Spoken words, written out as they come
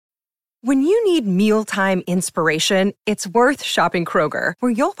When you need mealtime inspiration, it's worth shopping Kroger,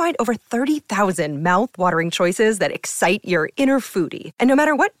 where you'll find over 30,000 mouth-watering choices that excite your inner foodie. And no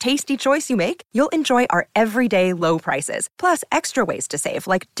matter what tasty choice you make, you'll enjoy our everyday low prices, plus extra ways to save,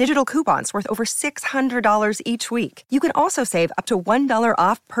 like digital coupons worth over $600 each week. You can also save up to $1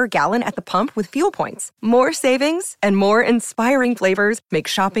 off per gallon at the pump with fuel points. More savings and more inspiring flavors make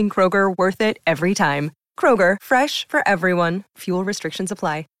shopping Kroger worth it every time. Kroger, fresh for everyone. Fuel restrictions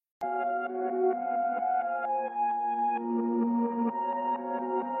apply.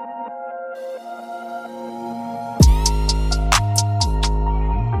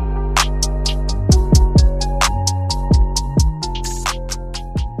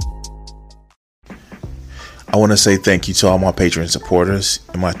 I want to say thank you to all my Patreon supporters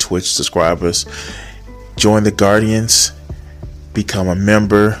and my Twitch subscribers. Join the Guardians, become a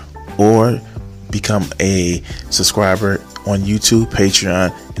member, or become a subscriber on YouTube,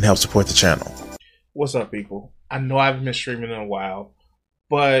 Patreon, and help support the channel. What's up, people? I know I haven't been streaming in a while,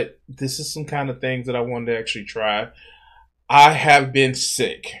 but this is some kind of things that I wanted to actually try. I have been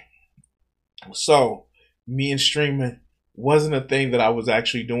sick, so me and streaming wasn't a thing that I was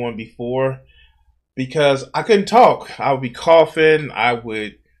actually doing before, because I couldn't talk. I would be coughing. I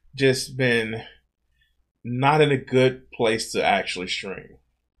would just been not in a good place to actually stream.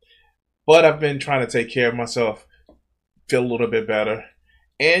 But I've been trying to take care of myself, feel a little bit better.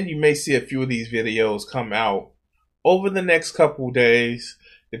 And you may see a few of these videos come out over the next couple days.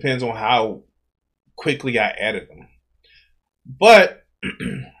 Depends on how quickly I edit them. But,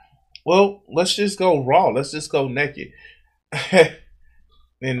 well, let's just go raw. Let's just go naked.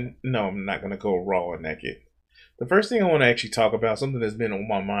 And no, I'm not going to go raw and naked. The first thing I want to actually talk about, something that's been on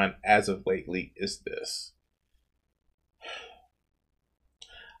my mind as of lately, is this.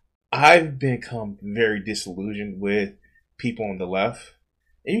 I've become very disillusioned with people on the left.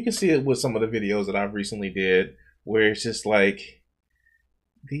 And you can see it with some of the videos that I've recently did, where it's just like,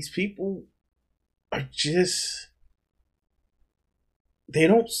 these people are just, they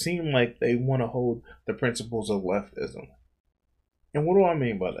don't seem like they want to hold the principles of leftism. And what do I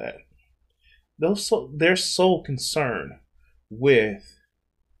mean by that? They're so concerned with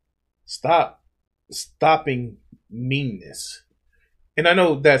stopping meanness. And I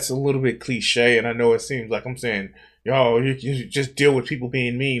know that's a little bit cliche, and I know it seems like I'm saying, yo, you just deal with people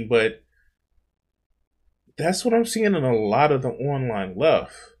being mean, but that's what I'm seeing in a lot of the online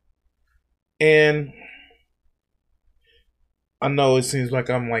left. And I know it seems like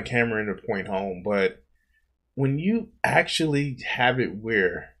I'm like hammering the point home, but when you actually have it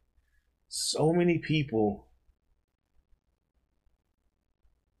where so many people,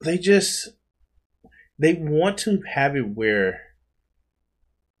 they want to have it where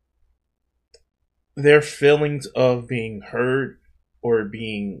their feelings of being hurt or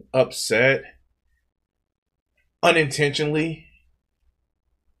being upset unintentionally,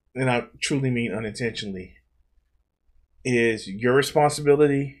 and I truly mean unintentionally, is your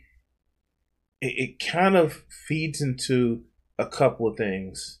responsibility. It kind of feeds into a couple of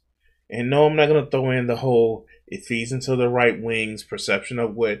things. And no, I'm not going to throw in the whole, it feeds into the right wing's perception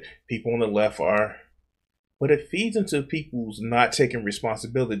of what people on the left are. But it feeds into people's not taking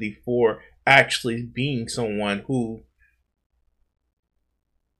responsibility for actually being someone who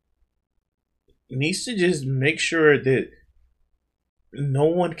needs to just make sure that no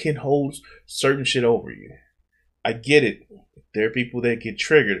one can hold certain shit over you. I get it. There are people that get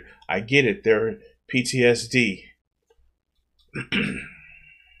triggered. I get it. They're PTSD.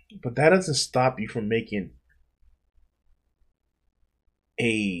 But that doesn't stop you from making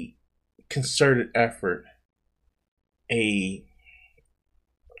a concerted effort, a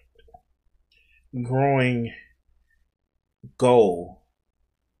growing goal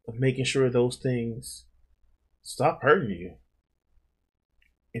of making sure those things stop hurting you.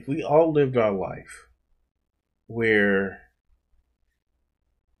 If we all lived our life where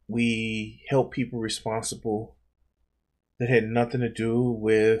we help people responsible that had nothing to do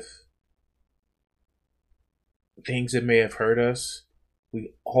with things that may have hurt us,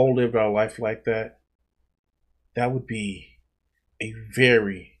 we all lived our life like that, that would be a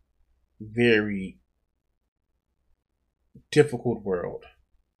very, very difficult world.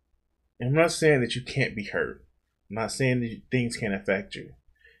 And I'm not saying that you can't be hurt. I'm not saying that things can't affect you.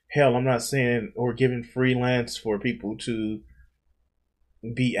 Hell, I'm not saying or giving freelance for people to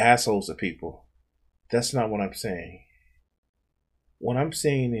be assholes to people. That's not what I'm saying. What I'm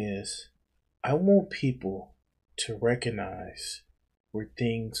saying is, I want people to recognize where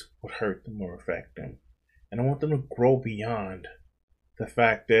things would hurt them or affect them. And I want them to grow beyond the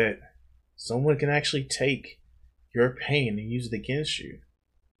fact that someone can actually take your pain and use it against you.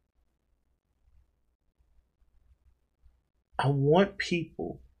 I want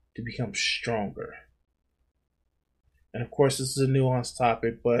people to become stronger. And of course, this is a nuanced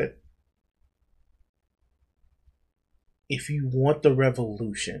topic, but if you want the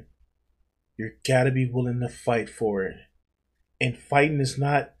revolution, you gotta be willing to fight for it. And fighting is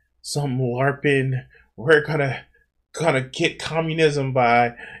not some LARPing, we're gonna get communism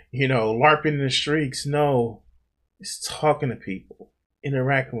by, LARPing in the streets. No, it's talking to people,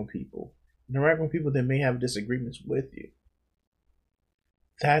 interacting with people that may have disagreements with you.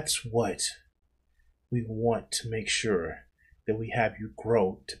 That's what we want to make sure that we have you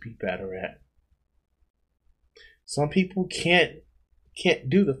grow to be better at. Some people can't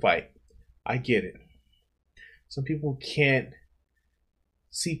do the fight. I get it. Some people can't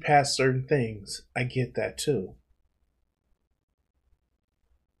see past certain things. I get that too.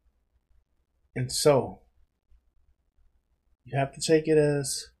 And so, you have to take it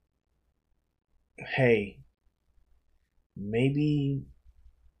as, hey, maybe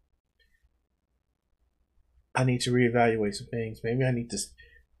I need to reevaluate some things. Maybe I need to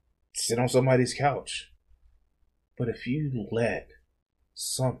sit on somebody's couch. But if you let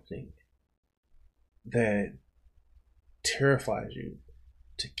something that terrifies you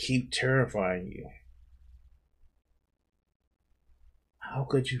to keep terrifying you, how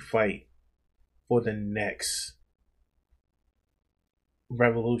could you fight for the next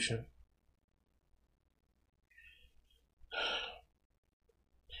revolution?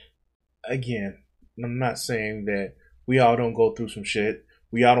 Again, I'm not saying that we all don't go through some shit.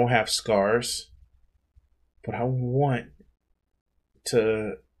 We all don't have scars. But I want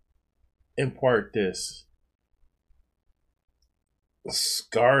to impart this.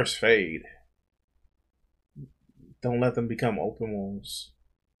 Scars fade. Don't let them become open wounds.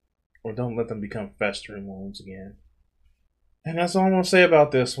 Or don't let them become festering wounds again. And that's all I'm going to say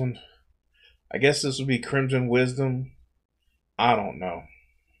about this one. I guess this would be Crimson Wisdom. I don't know.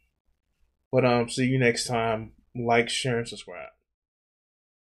 But see you next time. Like, share, and subscribe.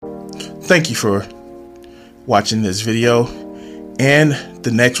 Thank you for watching this video. And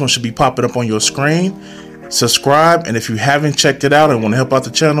the next one should be popping up on your screen. Subscribe. And if you haven't checked it out and want to help out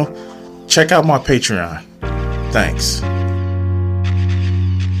the channel, check out my Patreon. Thanks.